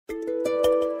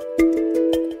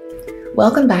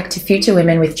Welcome back to Future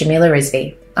Women with Jamila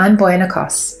Rizvi. I'm Boyana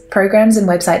Kos, Programs and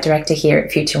Website Director here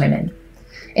at Future Women.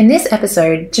 In this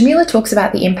episode, Jamila talks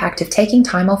about the impact of taking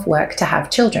time off work to have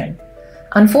children.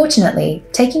 Unfortunately,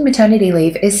 taking maternity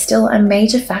leave is still a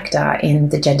major factor in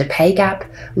the gender pay gap,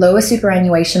 lower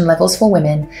superannuation levels for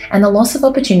women, and the loss of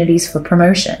opportunities for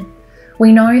promotion.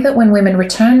 We know that when women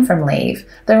return from leave,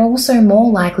 they're also more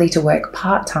likely to work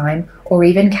part-time or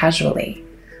even casually.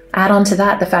 Add on to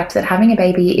that the fact that having a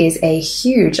baby is a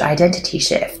huge identity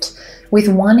shift, with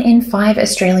 1 in 5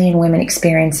 Australian women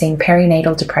experiencing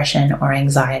perinatal depression or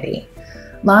anxiety.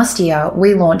 Last year,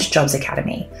 we launched Jobs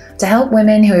Academy to help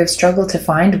women who have struggled to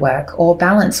find work or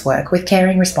balance work with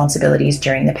caring responsibilities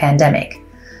during the pandemic.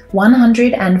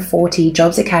 140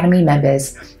 Jobs Academy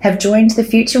members have joined the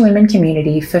Future Women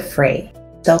community for free.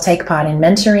 They'll take part in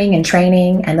mentoring and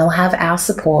training, and they'll have our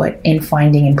support in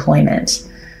finding employment.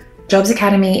 Jobs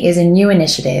Academy is a new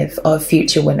initiative of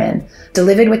Future Women,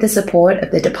 delivered with the support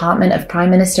of the Department of Prime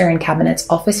Minister and Cabinet's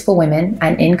Office for Women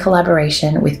and in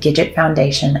collaboration with Gidget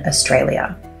Foundation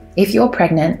Australia. If you're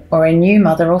pregnant or a new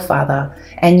mother or father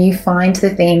and you find the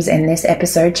themes in this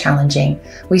episode challenging,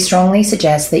 we strongly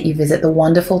suggest that you visit the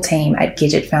wonderful team at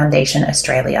Gidget Foundation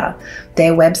Australia.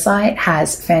 Their website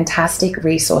has fantastic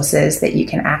resources that you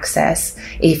can access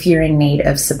if you're in need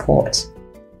of support.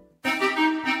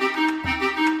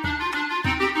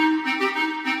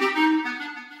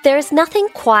 There is nothing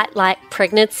quite like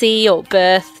pregnancy or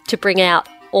birth to bring out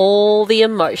all the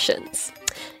emotions.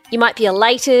 You might be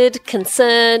elated,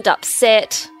 concerned,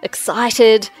 upset,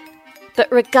 excited,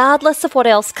 but regardless of what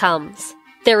else comes,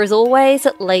 there is always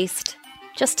at least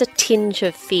just a tinge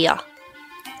of fear.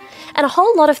 And a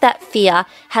whole lot of that fear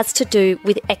has to do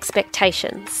with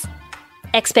expectations.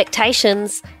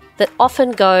 Expectations that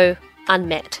often go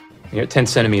unmet. You're at 10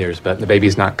 centimeters, but the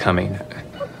baby's not coming.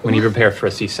 We need to prepare for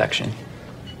a C-section.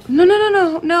 No,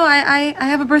 I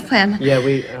have a birth plan. Yeah,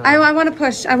 I want to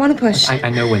push. I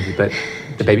know, Wendy, but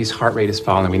the baby's heart rate is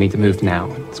falling. We need to move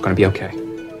now. It's going to be okay.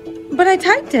 But I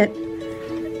typed it.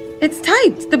 It's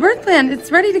typed. The birth plan,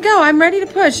 it's ready to go. I'm ready to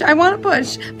push. I want to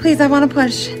push. Please, I want to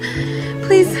push.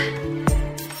 Please.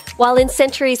 While in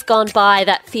centuries gone by,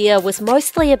 that fear was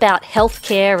mostly about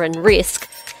healthcare and risk,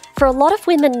 for a lot of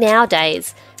women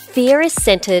nowadays, fear is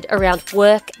centred around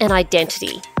work and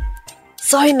identity.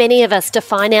 So many of us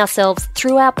define ourselves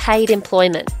through our paid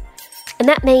employment. And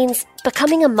that means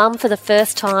becoming a mum for the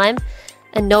first time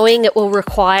and knowing it will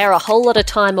require a whole lot of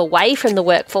time away from the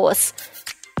workforce,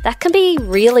 that can be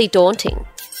really daunting.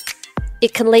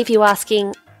 It can leave you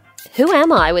asking, who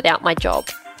am I without my job?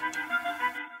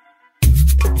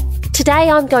 Today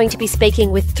I'm going to be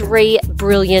speaking with 3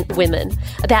 brilliant women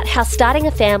about how starting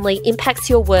a family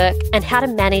impacts your work and how to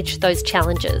manage those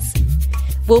challenges.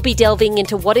 We'll be delving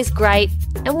into what is great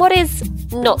and what is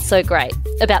not so great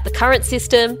about the current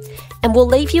system, and we'll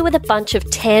leave you with a bunch of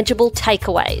tangible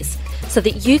takeaways so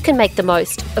that you can make the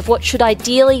most of what should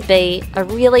ideally be a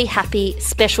really happy,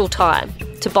 special time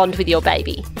to bond with your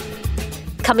baby.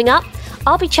 Coming up,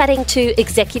 I'll be chatting to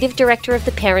Executive Director of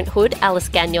the Parenthood, Alice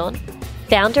Gagnon,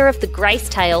 founder of the Grace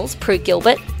Tales, Prue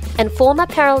Gilbert, and former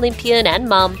Paralympian and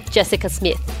mum, Jessica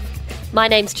Smith. My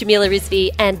name's Jamila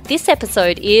Rizvi, and this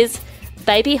episode is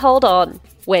Baby Hold On,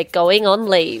 we're going on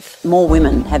leave. More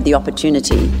women have the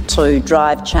opportunity to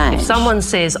drive change. If someone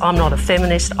says, I'm not a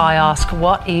feminist, I ask,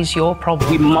 what is your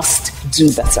problem? We must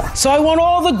do better. So I want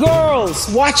all the girls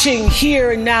watching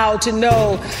here and now to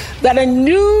know that a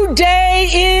new day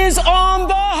is on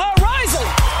the horizon.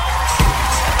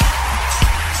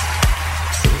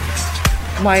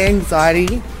 My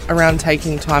anxiety around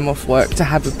taking time off work to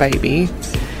have a baby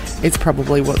is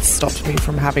probably what stopped me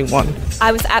from having one.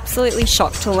 I was absolutely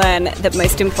shocked to learn that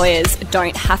most employers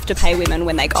don't have to pay women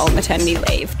when they go on maternity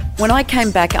leave. When I came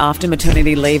back after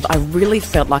maternity leave, I really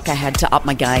felt like I had to up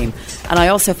my game. And I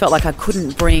also felt like I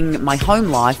couldn't bring my home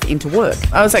life into work.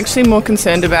 I was actually more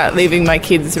concerned about leaving my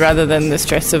kids rather than the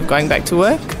stress of going back to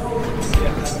work.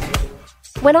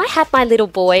 When I had my little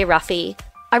boy, Ruffy,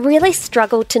 I really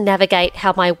struggled to navigate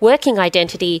how my working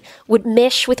identity would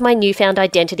mesh with my newfound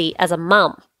identity as a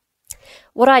mum.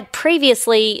 What I'd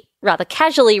previously, rather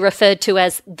casually referred to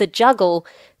as the juggle,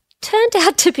 turned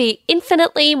out to be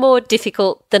infinitely more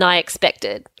difficult than I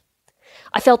expected.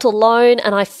 I felt alone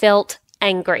and I felt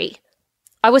angry.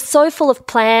 I was so full of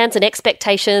plans and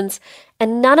expectations,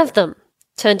 and none of them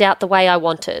turned out the way I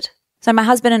wanted. So my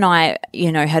husband and I,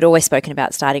 had always spoken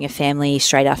about starting a family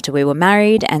straight after we were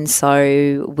married. And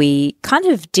so we kind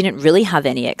of didn't really have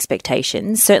any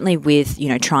expectations. Certainly with,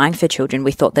 trying for children,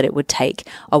 we thought that it would take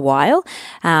a while.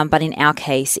 But in our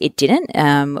case, it didn't,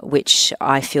 which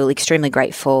I feel extremely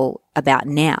grateful about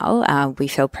now. We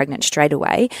fell pregnant straight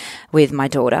away with my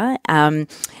daughter.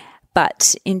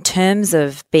 But in terms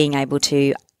of being able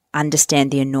to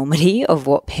understand the enormity of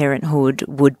what parenthood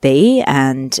would be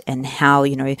and how,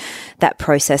 that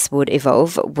process would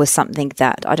evolve was something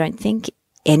that I don't think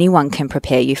anyone can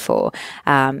prepare you for.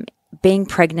 Being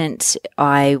pregnant,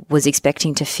 I was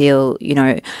expecting to feel,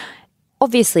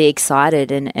 obviously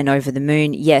excited and over the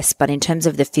moon, yes, but in terms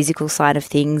of the physical side of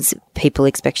things, people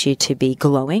expect you to be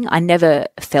glowing. I never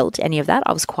felt any of that.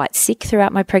 I was quite sick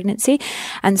throughout my pregnancy.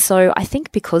 And so I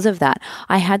think because of that,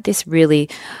 I had this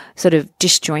really sort of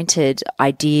disjointed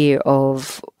idea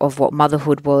of what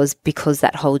motherhood was, because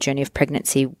that whole journey of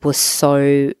pregnancy was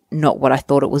so not what I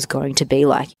thought it was going to be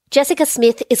like. Jessica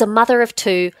Smith is a mother of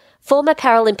 2, former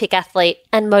Paralympic athlete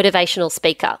and motivational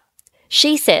speaker.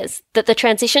 She says that the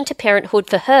transition to parenthood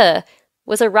for her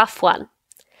was a rough one.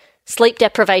 Sleep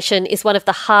deprivation is one of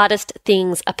the hardest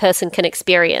things a person can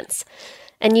experience.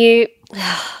 And you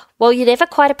never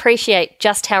quite appreciate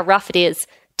just how rough it is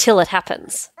till it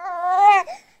happens.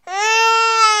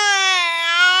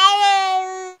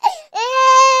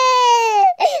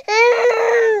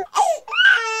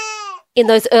 In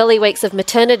those early weeks of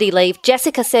maternity leave,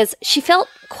 Jessica says she felt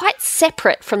quite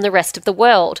separate from the rest of the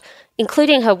world,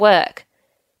 including her work.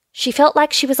 She felt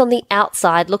like she was on the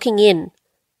outside looking in,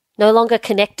 no longer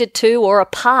connected to or a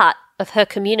part of her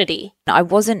community. I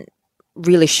wasn't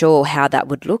really sure how that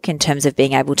would look in terms of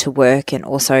being able to work and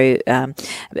also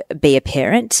be a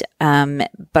parent,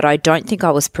 but I don't think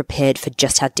I was prepared for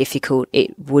just how difficult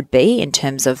it would be in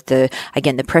terms of the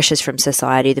pressures from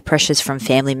society, the pressures from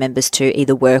family members to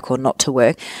either work or not to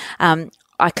work.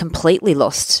 I completely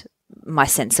lost my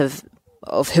sense of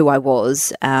who I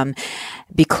was,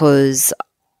 because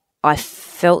I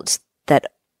felt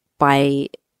that by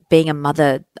being a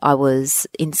mother, I was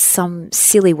in some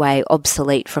silly way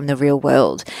obsolete from the real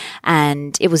world,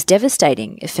 and it was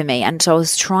devastating for me. And so I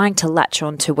was trying to latch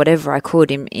on to whatever I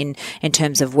could in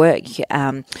terms of work,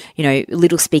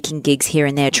 little speaking gigs here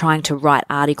and there, trying to write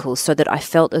articles so that I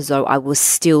felt as though I was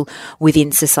still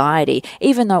within society,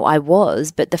 even though I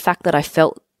was. But the fact that I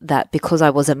felt that because I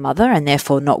was a mother and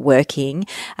therefore not working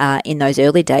in those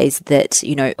early days, that,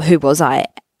 who was I?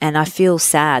 And I feel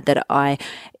sad that I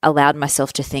allowed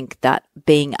myself to think that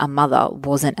being a mother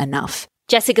wasn't enough.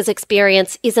 Jessica's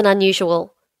experience isn't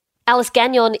unusual. Alice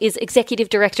Gagnon is Executive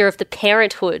Director of the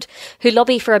Parenthood, who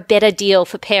lobby for a better deal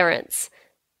for parents.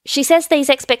 She says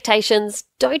these expectations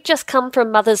don't just come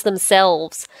from mothers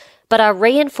themselves, but are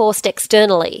reinforced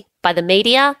externally by the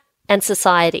media and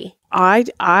society.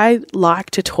 I like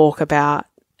to talk about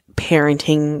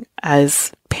parenting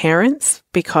as parents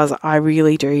because I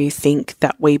really do think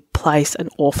that we place an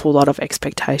awful lot of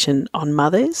expectation on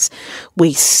mothers.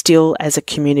 We still, as a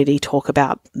community, talk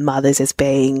about mothers as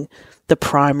being the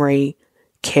primary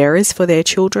carers for their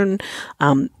children.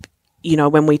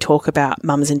 When we talk about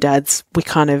mums and dads, we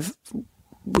kind of,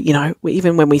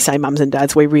 even when we say mums and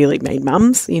dads, we really mean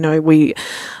mums.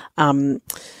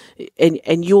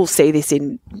 And you'll see this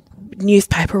in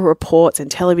newspaper reports and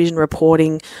television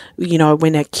reporting.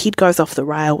 When a kid goes off the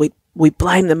rail, we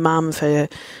blame the mum for,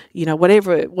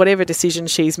 whatever decision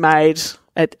she's made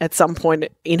at some point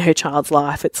in her child's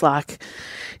life. It's like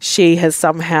she has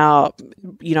somehow,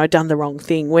 done the wrong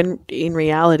thing, when in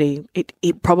reality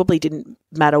it probably didn't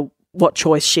matter what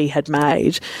choice she had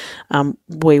made.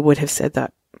 We would have said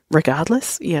that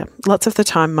regardless. Yeah, lots of the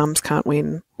time mums can't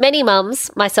win. Many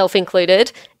mums, myself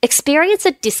included, experience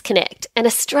a disconnect and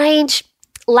a strange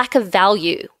lack of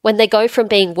value when they go from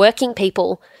being working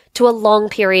people to a long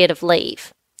period of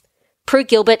leave. Prue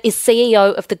Gilbert is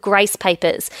CEO of the Grace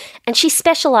Papers, and she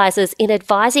specialises in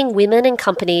advising women and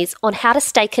companies on how to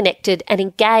stay connected and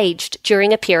engaged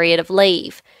during a period of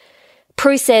leave.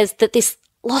 Prue says that this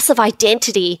loss of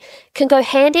identity can go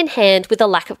hand in hand with a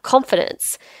lack of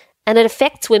confidence, and it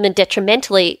affects women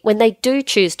detrimentally when they do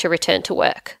choose to return to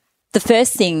work. The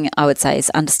first thing I would say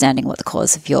is understanding what the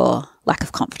cause of your lack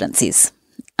of confidence is.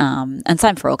 And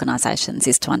same for organisations,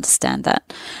 is to understand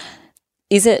that.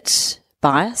 Is it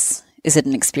bias? Is it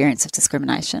an experience of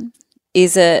discrimination?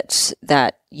 Is it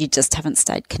that you just haven't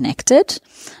stayed connected?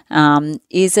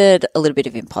 Is it a little bit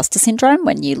of imposter syndrome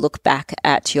when you look back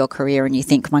at your career and you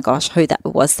think, oh my gosh, who that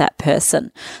was that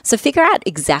person? So figure out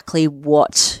exactly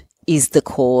what is the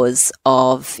cause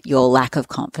of your lack of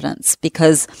confidence,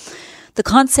 because the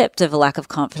concept of a lack of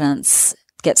confidence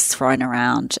gets thrown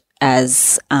around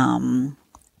as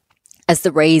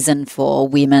the reason for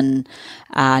women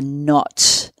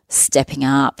not stepping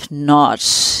up,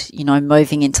 not,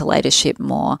 moving into leadership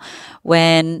more,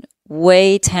 when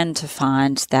we tend to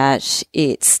find that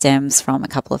it stems from a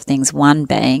couple of things. One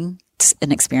being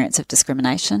an experience of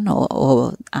discrimination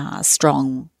or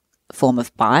strong form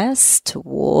of bias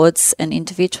towards an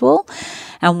individual.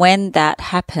 And when that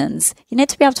happens, you need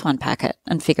to be able to unpack it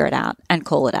and figure it out and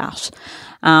call it out.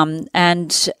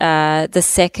 The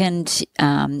second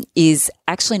is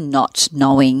actually not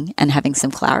knowing and having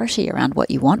some clarity around what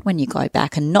you want when you go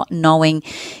back, and not knowing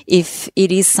if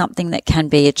it is something that can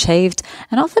be achieved,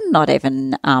 and often not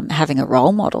even having a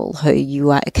role model who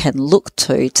you can look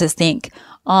to think,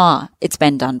 it's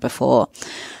been done before.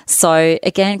 So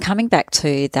again, coming back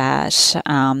to that,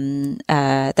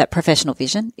 that professional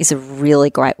vision is a really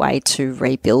great way to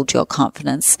rebuild your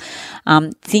confidence.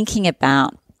 Thinking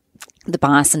about the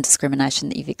bias and discrimination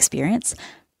that you've experienced,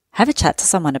 have a chat to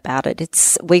someone about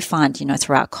it. We find,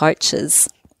 through our coaches,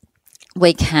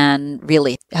 we can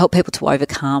really help people to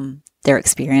overcome their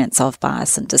experience of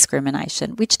bias and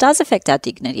discrimination, which does affect our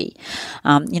dignity.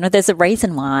 There's a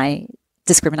reason why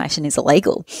discrimination is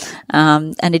illegal,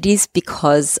 and it is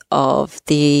because of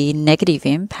the negative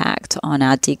impact on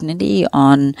our dignity,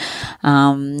 on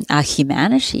our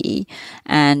humanity,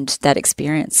 and that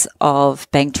experience of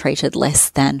being treated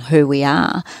less than who we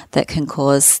are that can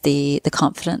cause the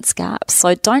confidence gap.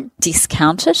 So don't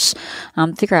discount it,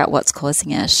 figure out what's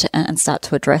causing it and start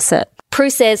to address it. Prue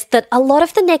says that a lot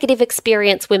of the negative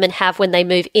experience women have when they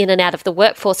move in and out of the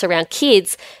workforce around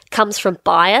kids comes from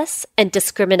bias and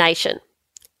discrimination.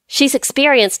 She's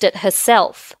experienced it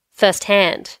herself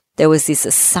firsthand. There was this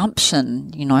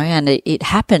assumption, and it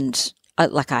happened,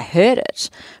 like I heard it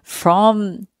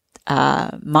from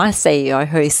my CEO,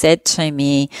 who said to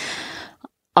me,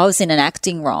 I was in an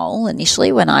acting role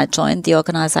initially when I joined the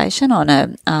organisation on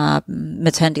a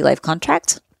maternity leave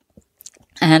contract.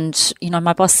 And,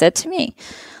 my boss said to me,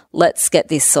 let's get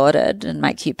this sorted and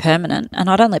make you permanent. And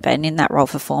I'd only been in that role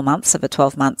for 4 months of a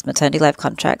 12-month maternity leave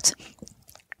contract,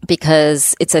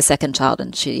 because it's her second child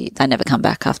and they never come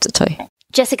back after 2.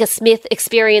 Jessica Smith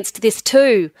experienced this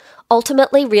too,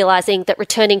 ultimately realising that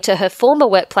returning to her former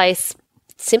workplace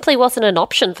simply wasn't an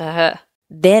option for her.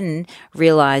 Then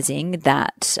realising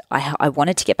that I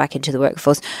wanted to get back into the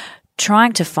workforce,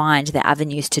 trying to find the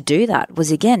avenues to do that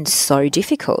was, again, so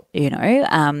difficult,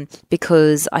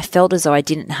 because I felt as though I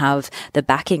didn't have the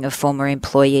backing of former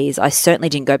employees. I certainly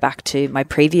didn't go back to my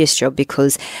previous job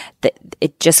because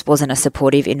it just wasn't a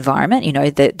supportive environment.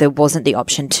 There wasn't the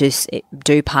option to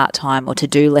do part-time or to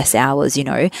do less hours,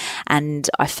 and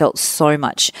I felt so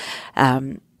much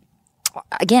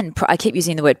again, I keep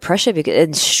using the word pressure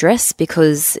and stress,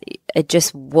 because it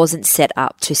just wasn't set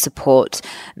up to support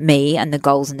me and the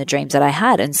goals and the dreams that I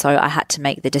had. And so I had to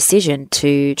make the decision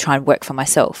to try and work for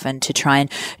myself and to try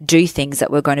and do things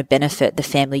that were going to benefit the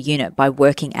family unit by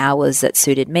working hours that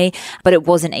suited me. But it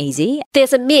wasn't easy.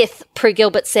 There's a myth, Prue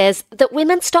Gilbert says, that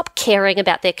women stop caring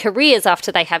about their careers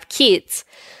after they have kids,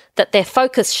 that their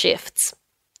focus shifts.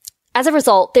 As a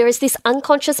result, there is this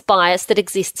unconscious bias that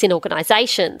exists in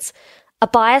organisations. A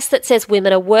bias that says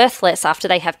women are worthless after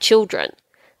they have children.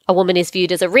 A woman is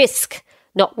viewed as a risk,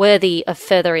 not worthy of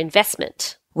further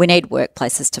investment. We need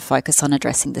workplaces to focus on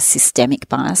addressing the systemic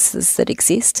biases that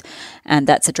exist, and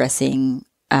that's addressing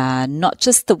not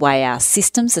just the way our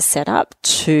systems are set up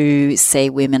to see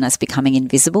women as becoming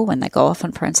invisible when they go off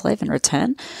on parental leave and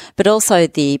return, but also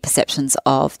the perceptions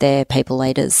of their people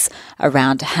leaders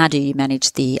around how do you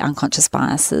manage the unconscious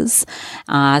biases.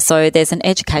 So there's an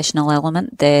educational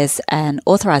element, there's an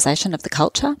authorisation of the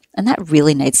culture, and that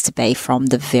really needs to be from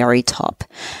the very top.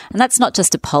 And that's not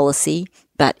just a policy,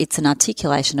 but it's an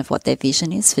articulation of what their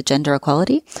vision is for gender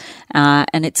equality.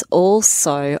 And it's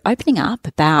also opening up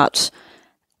about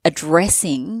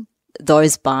addressing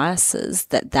those biases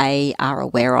that they are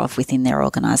aware of within their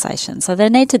organisation. So they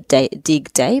need to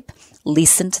dig deep,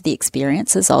 listen to the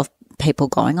experiences of people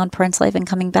going on parental leave and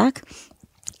coming back,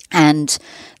 and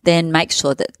then make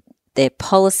sure that their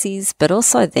policies, but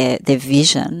also their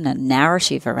vision and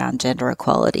narrative around gender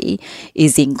equality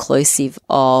is inclusive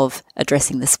of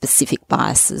addressing the specific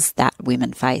biases that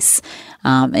women face,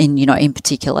 in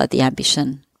particular the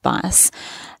ambition bias.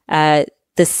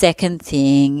 The second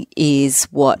thing is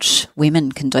what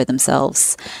women can do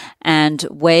themselves. And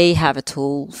we have a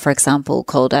tool, for example,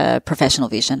 called a professional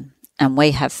vision. And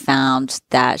we have found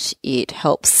that it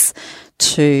helps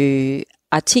to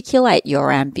articulate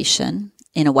your ambition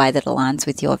in a way that aligns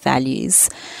with your values.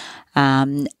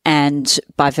 And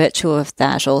by virtue of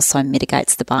that, also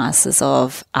mitigates the biases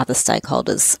of other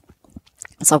stakeholders.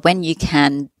 So when you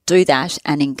can do that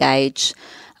and engage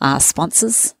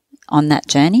sponsors on that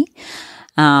journey,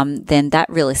 then that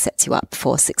really sets you up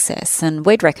for success. And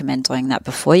we'd recommend doing that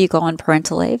before you go on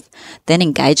parental leave, then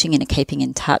engaging in a keeping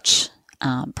in touch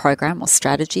program or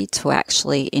strategy to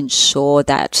actually ensure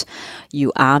that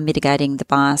you are mitigating the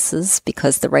biases,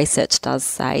 because the research does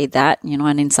say that,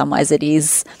 and in some ways it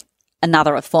is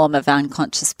another form of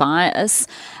unconscious bias,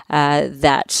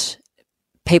 that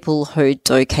people who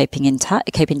do keep in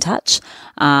touch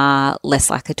are less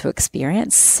likely to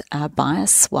experience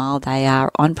bias while they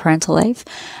are on parental leave.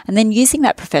 And then using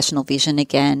that professional vision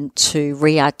again to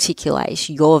re-articulate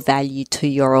your value to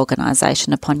your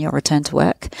organisation upon your return to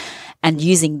work, and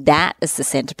using that as the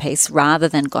centrepiece rather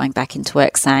than going back into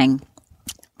work saying,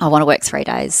 I want to work 3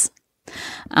 days.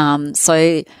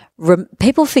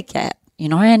 People forget,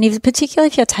 and particularly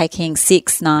if you're taking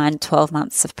 6, 9, 12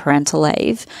 months of parental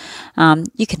leave,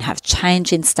 you can have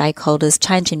change in stakeholders,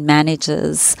 change in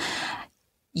managers.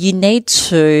 You need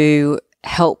to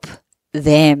help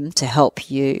them to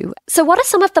help you. So what are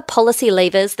some of the policy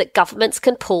levers that governments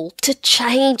can pull to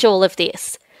change all of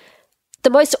this? The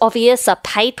most obvious are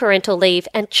paid parental leave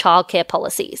and childcare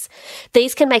policies.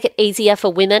 These can make it easier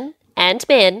for women and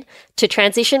men to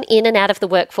transition in and out of the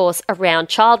workforce around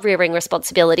child rearing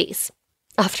responsibilities.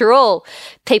 After all,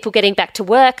 people getting back to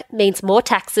work means more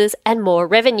taxes and more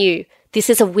revenue. This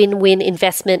is a win-win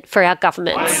investment for our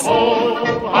governments.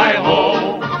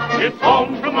 Hi-ho, it's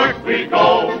home from work we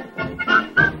go.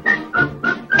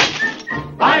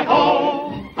 Hi-ho,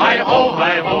 hi-ho,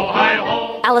 hi-ho,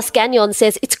 hi-ho. Alice Gagnon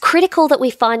says it's critical that we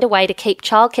find a way to keep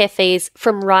childcare fees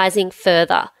from rising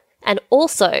further, and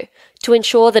also to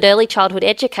ensure that early childhood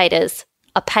educators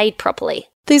are paid properly.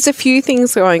 There's a few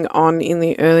things going on in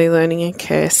the early learning and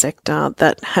care sector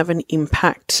that have an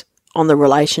impact on the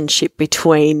relationship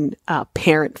between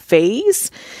parent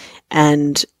fees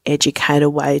and educator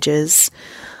wages.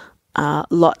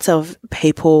 Lots of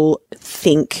people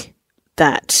think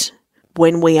that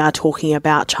when we are talking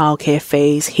about childcare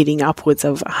fees hitting upwards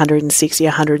of $160,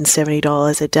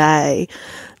 $170 a day,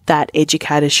 that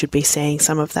educators should be seeing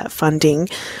some of that funding.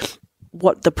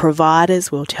 What the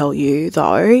providers will tell you,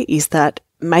 though, is that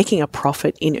making a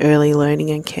profit in early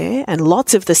learning and care, and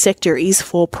lots of the sector is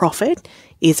for profit,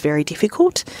 is very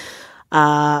difficult.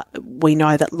 We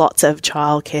know that lots of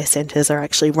childcare centres are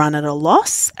actually run at a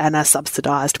loss and are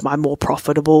subsidised by more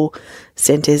profitable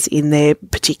centres in their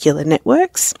particular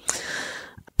networks.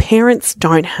 Parents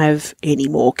don't have any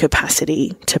more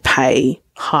capacity to pay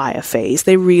higher fees.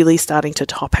 They're really starting to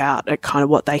top out at kind of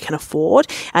what they can afford,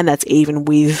 and that's even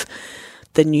with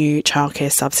the new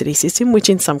childcare subsidy system, which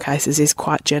in some cases is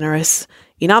quite generous.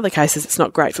 In other cases, it's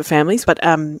not great for families, but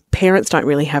parents don't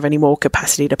really have any more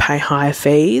capacity to pay higher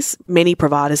fees. Many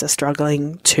providers are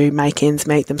struggling to make ends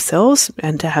meet themselves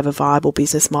and to have a viable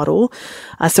business model.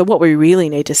 So what we really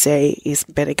need to see is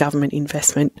better government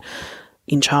investment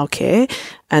in childcare,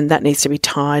 and that needs to be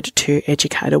tied to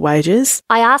educator wages.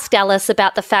 I asked Alice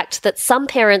about the fact that some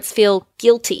parents feel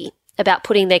guilty about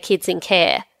putting their kids in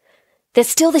care. There's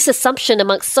still this assumption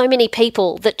amongst so many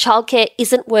people that childcare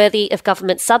isn't worthy of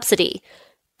government subsidy,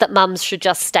 that mums should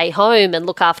just stay home and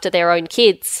look after their own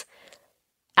kids.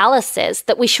 Alice says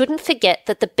that we shouldn't forget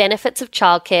that the benefits of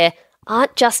childcare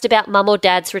aren't just about mum or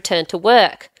dad's return to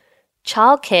work.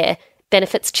 Childcare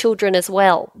benefits children as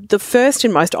well. The first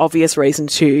and most obvious reason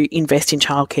to invest in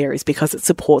childcare is because it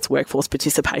supports workforce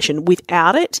participation.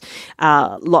 Without it,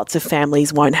 lots of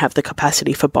families won't have the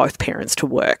capacity for both parents to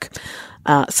work.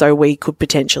 So we could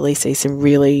potentially see some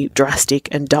really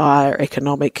drastic and dire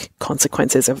economic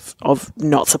consequences of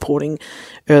not supporting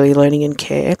early learning and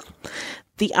care.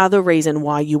 The other reason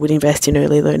why you would invest in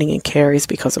early learning and care is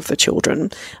because of the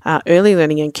children. Early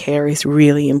learning and care is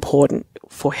really important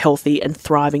for healthy and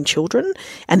thriving children,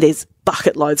 and there's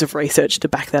bucket loads of research to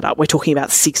back that up. We're talking about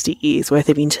 60 years worth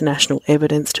of international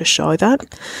evidence to show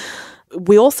that.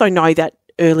 We also know that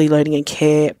early learning and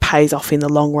care pays off in the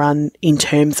long run in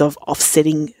terms of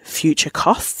offsetting future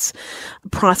costs.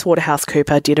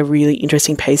 PricewaterhouseCoopers did a really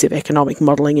interesting piece of economic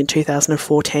modelling in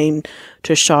 2014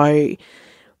 to show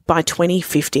by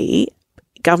 2050,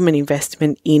 government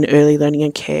investment in early learning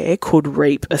and care could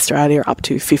reap Australia up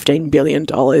to $15 billion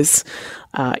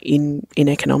in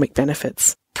economic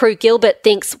benefits. Prue Gilbert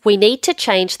thinks we need to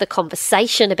change the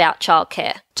conversation about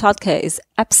childcare. Childcare is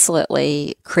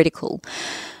absolutely critical.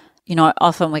 You know,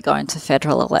 often we go into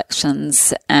federal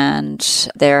elections and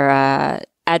there are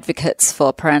advocates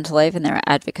for parental leave and there are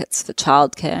advocates for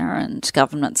childcare, and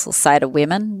governments will say to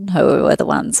women, who are the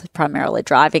ones primarily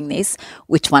driving this,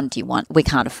 which one do you want? We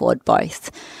can't afford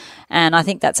both. And I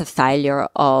think that's a failure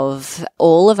of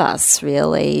all of us,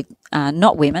 really,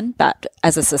 not women, but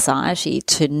as a society,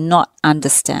 to not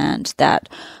understand that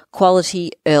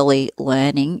quality early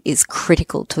learning is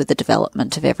critical to the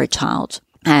development of every child.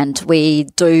 And we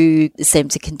do seem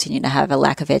to continue to have a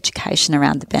lack of education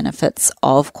around the benefits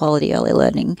of quality early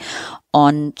learning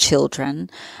on children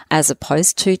as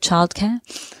opposed to childcare.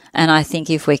 And I think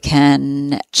if we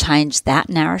can change that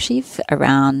narrative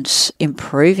around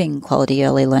improving quality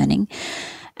early learning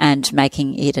and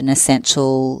making it an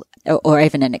essential or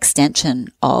even an extension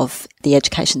of the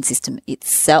education system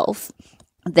itself,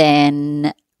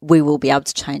 then we will be able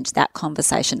to change that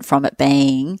conversation from it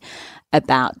being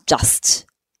about just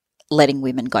letting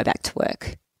women go back to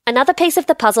work. Another piece of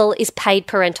the puzzle is paid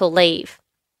parental leave.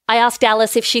 I asked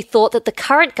Alice if she thought that the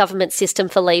current government system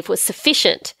for leave was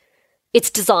sufficient. It's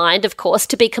designed, of course,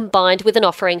 to be combined with an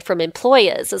offering from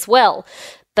employers as well,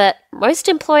 but most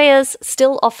employers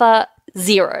still offer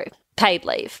 0 paid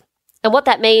leave. And what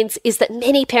that means is that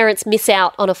many parents miss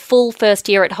out on a full first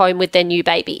year at home with their new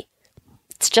baby.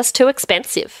 It's just too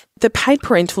expensive. The paid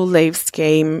parental leave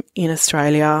scheme in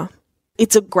Australia,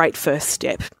 it's a great first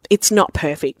step. It's not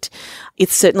perfect.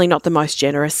 It's certainly not the most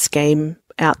generous scheme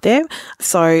out there.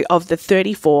 So of the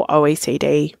 34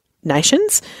 OECD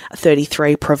nations,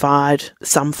 33 provide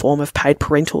some form of paid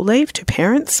parental leave to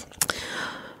parents.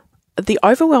 The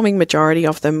overwhelming majority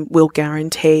of them will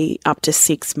guarantee up to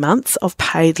 6 months of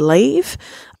paid leave.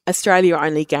 Australia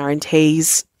only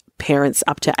guarantees parents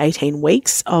up to 18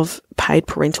 weeks of paid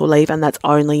parental leave, and that's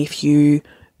only if you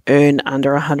earn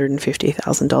under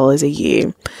 $150,000 a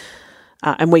year.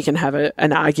 And we can have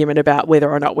an argument about whether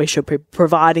or not we should be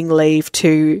providing leave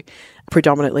to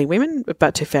predominantly women,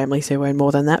 but to families who earn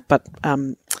more than that. But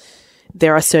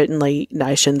there are certainly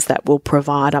nations that will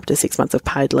provide up to 6 months of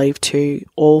paid leave to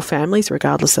all families,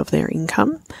 regardless of their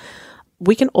income.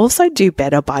 We can also do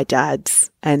better by dads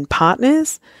and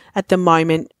partners. At the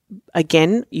moment,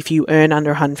 again, if you earn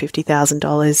under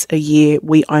 $150,000 a year,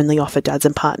 we only offer dads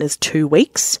and partners 2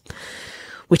 weeks,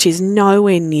 which is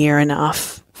nowhere near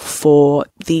enough for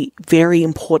the very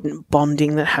important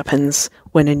bonding that happens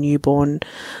when a newborn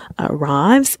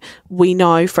arrives. We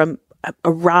know from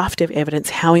a raft of evidence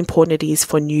how important it is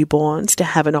for newborns to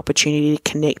have an opportunity to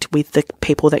connect with the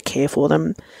people that care for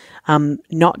them,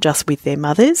 not just with their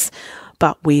mothers,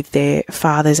 but with their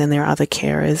fathers and their other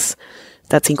carers.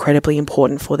 That's incredibly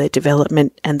important for their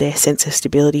development and their sense of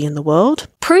stability in the world.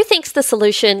 Prue thinks the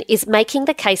solution is making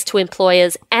the case to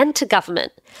employers and to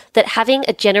government that having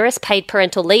a generous paid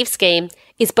parental leave scheme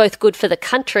is both good for the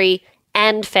country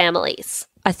and families.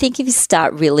 I think if you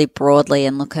start really broadly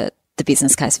and look at the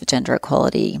business case for gender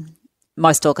equality,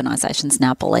 most organisations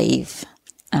now believe,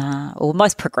 or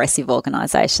most progressive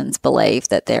organisations believe,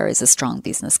 that there is a strong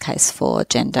business case for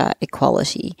gender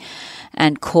equality.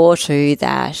 And core to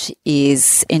that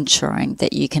is ensuring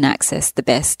that you can access the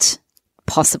best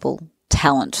possible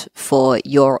talent for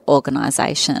your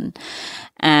organisation.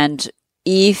 And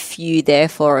if you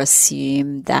therefore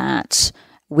assume that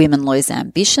women lose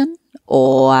ambition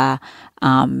or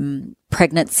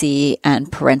pregnancy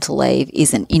and parental leave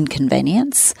is an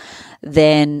inconvenience,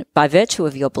 then by virtue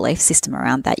of your belief system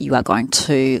around that, you are going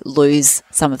to lose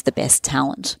some of the best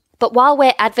talent. But while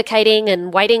we're advocating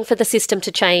and waiting for the system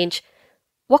to change,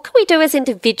 what can we do as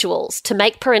individuals to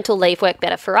make parental leave work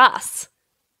better for us?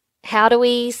 How do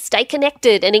we stay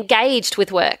connected and engaged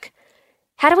with work?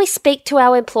 How do we speak to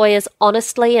our employers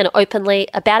honestly and openly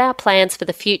about our plans for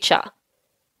the future?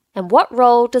 And what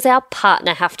role does our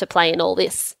partner have to play in all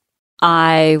this?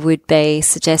 I would be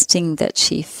suggesting that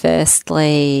she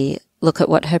firstly look at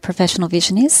what her professional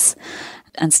vision is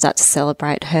and start to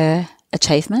celebrate her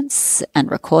achievements and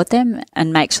record them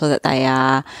and make sure that they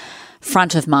are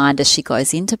front of mind as she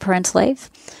goes into parental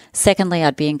leave. Secondly,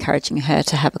 I'd be encouraging her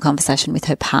to have a conversation with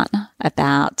her partner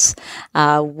about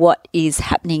what is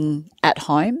happening at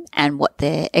home and what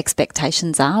their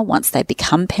expectations are once they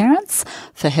become parents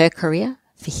for her career,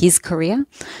 for his career.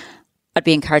 I'd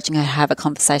be encouraging her to have a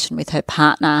conversation with her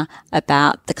partner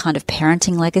about the kind of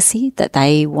parenting legacy that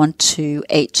they want to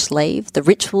each leave, the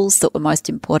rituals that were most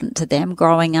important to them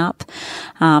growing up,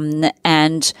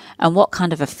 and what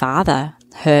kind of a father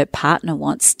her partner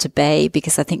wants to be,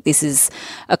 because I think this is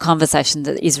a conversation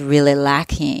that is really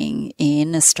lacking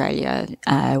in Australia.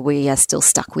 We are still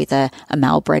stuck with a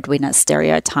male breadwinner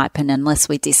stereotype, and unless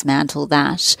we dismantle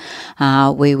that,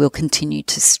 we will continue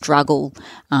to struggle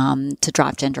to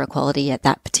drive gender equality at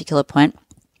that particular point.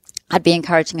 I'd be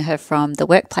encouraging her from the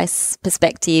workplace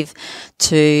perspective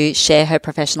to share her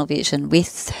professional vision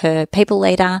with her people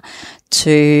leader,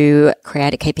 to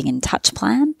create a keeping in touch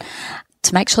plan,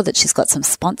 to make sure that she's got some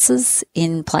sponsors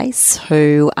in place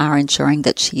who are ensuring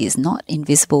that she is not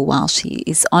invisible while she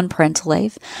is on parental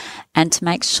leave, and to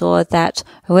make sure that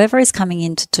whoever is coming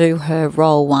in to do her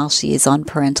role while she is on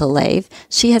parental leave,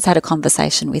 she has had a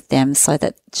conversation with them so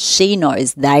that she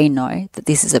knows, they know that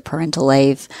this is a parental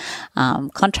leave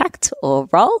contract or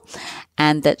role,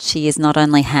 and that she is not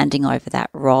only handing over that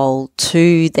role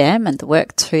to them and the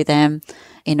work to them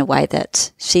in a way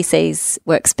that she sees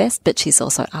works best, but she's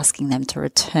also asking them to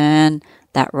return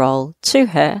that role to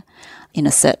her in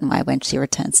a certain way when she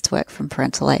returns to work from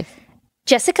parental leave.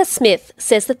 Jessica Smith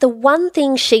says that the one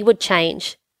thing she would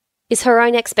change is her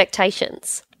own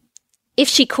expectations. If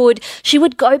she could, she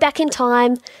would go back in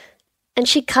time and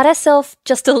she'd cut herself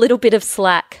just a little bit of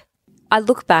slack. I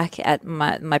look back at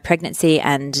my pregnancy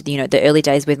and, the early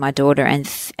days with my daughter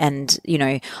and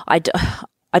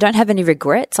I don't have any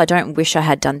regrets. I don't wish I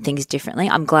had done things differently.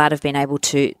 I'm glad I've been able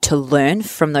to learn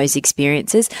from those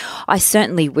experiences. I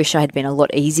certainly wish I had been a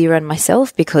lot easier on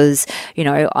myself because,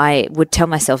 I would tell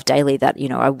myself daily that,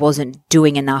 I wasn't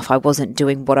doing enough. I wasn't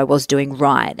doing what I was doing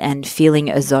right, and feeling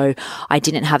as though I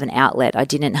didn't have an outlet. I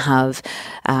didn't have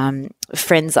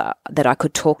friends that I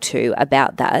could talk to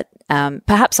about that.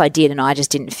 Perhaps I did, and I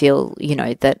just didn't feel,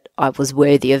 that I was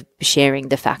worthy of sharing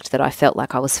the fact that I felt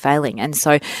like I was failing. And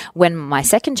so when my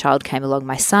second child came along,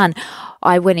 my son,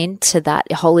 I went into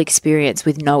that whole experience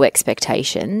with no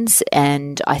expectations,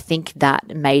 and I think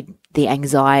that made the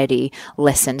anxiety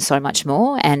lessen so much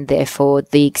more, and therefore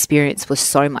the experience was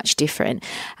so much different.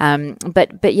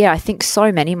 But yeah, I think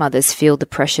so many mothers feel the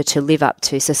pressure to live up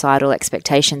to societal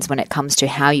expectations when it comes to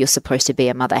how you're supposed to be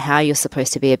a mother, how you're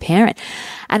supposed to be a parent.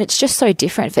 And it's just so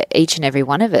different for each and every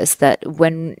one of us that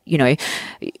when,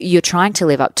 you're trying to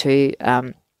live up to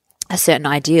a certain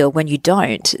ideal, when you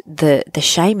don't, the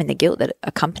shame and the guilt that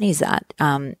accompanies that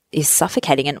is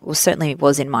suffocating, and certainly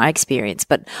was in my experience.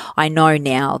 But I know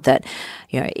now that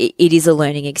it is a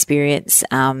learning experience,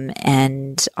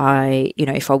 and I,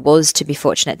 if I was to be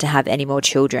fortunate to have any more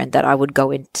children, that I would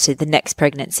go into the next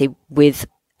pregnancy with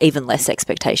even less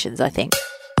expectations, I think.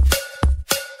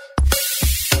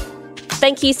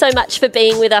 Thank you so much for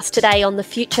being with us today on the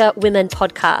Future Women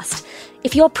podcast.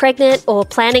 If you're pregnant or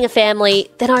planning a family,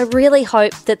 then I really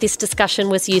hope that this discussion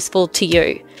was useful to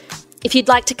you. If you'd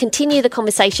like to continue the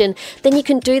conversation, then you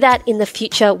can do that in the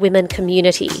Future Women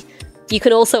community. You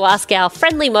can also ask our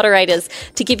friendly moderators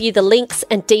to give you the links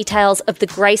and details of the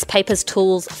Grace Papers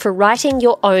tools for writing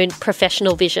your own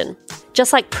professional vision,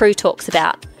 just like Prue talks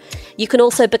about. You can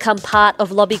also become part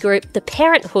of lobby group The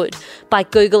Parenthood by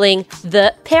Googling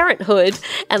The Parenthood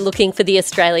and looking for the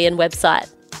Australian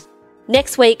website.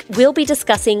 Next week, we'll be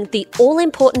discussing the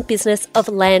all-important business of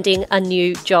landing a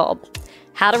new job,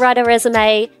 how to write a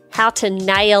resume, how to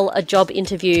nail a job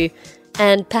interview,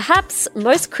 and perhaps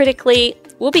most critically,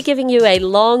 we'll be giving you a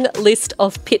long list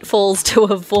of pitfalls to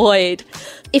avoid.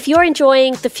 If you're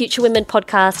enjoying the Future Women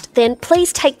podcast, then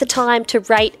please take the time to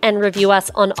rate and review us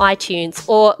on iTunes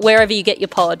or wherever you get your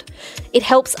pod. It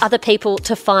helps other people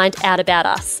to find out about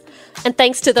us. And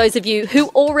thanks to those of you who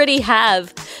already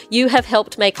have. You have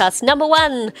helped make us number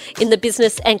one in the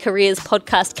business and careers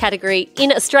podcast category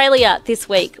in Australia this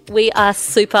week. We are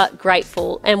super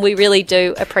grateful and we really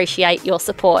do appreciate your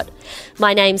support.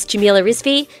 My name's Jamila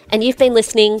Rizvi and you've been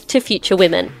listening to Future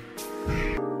Women.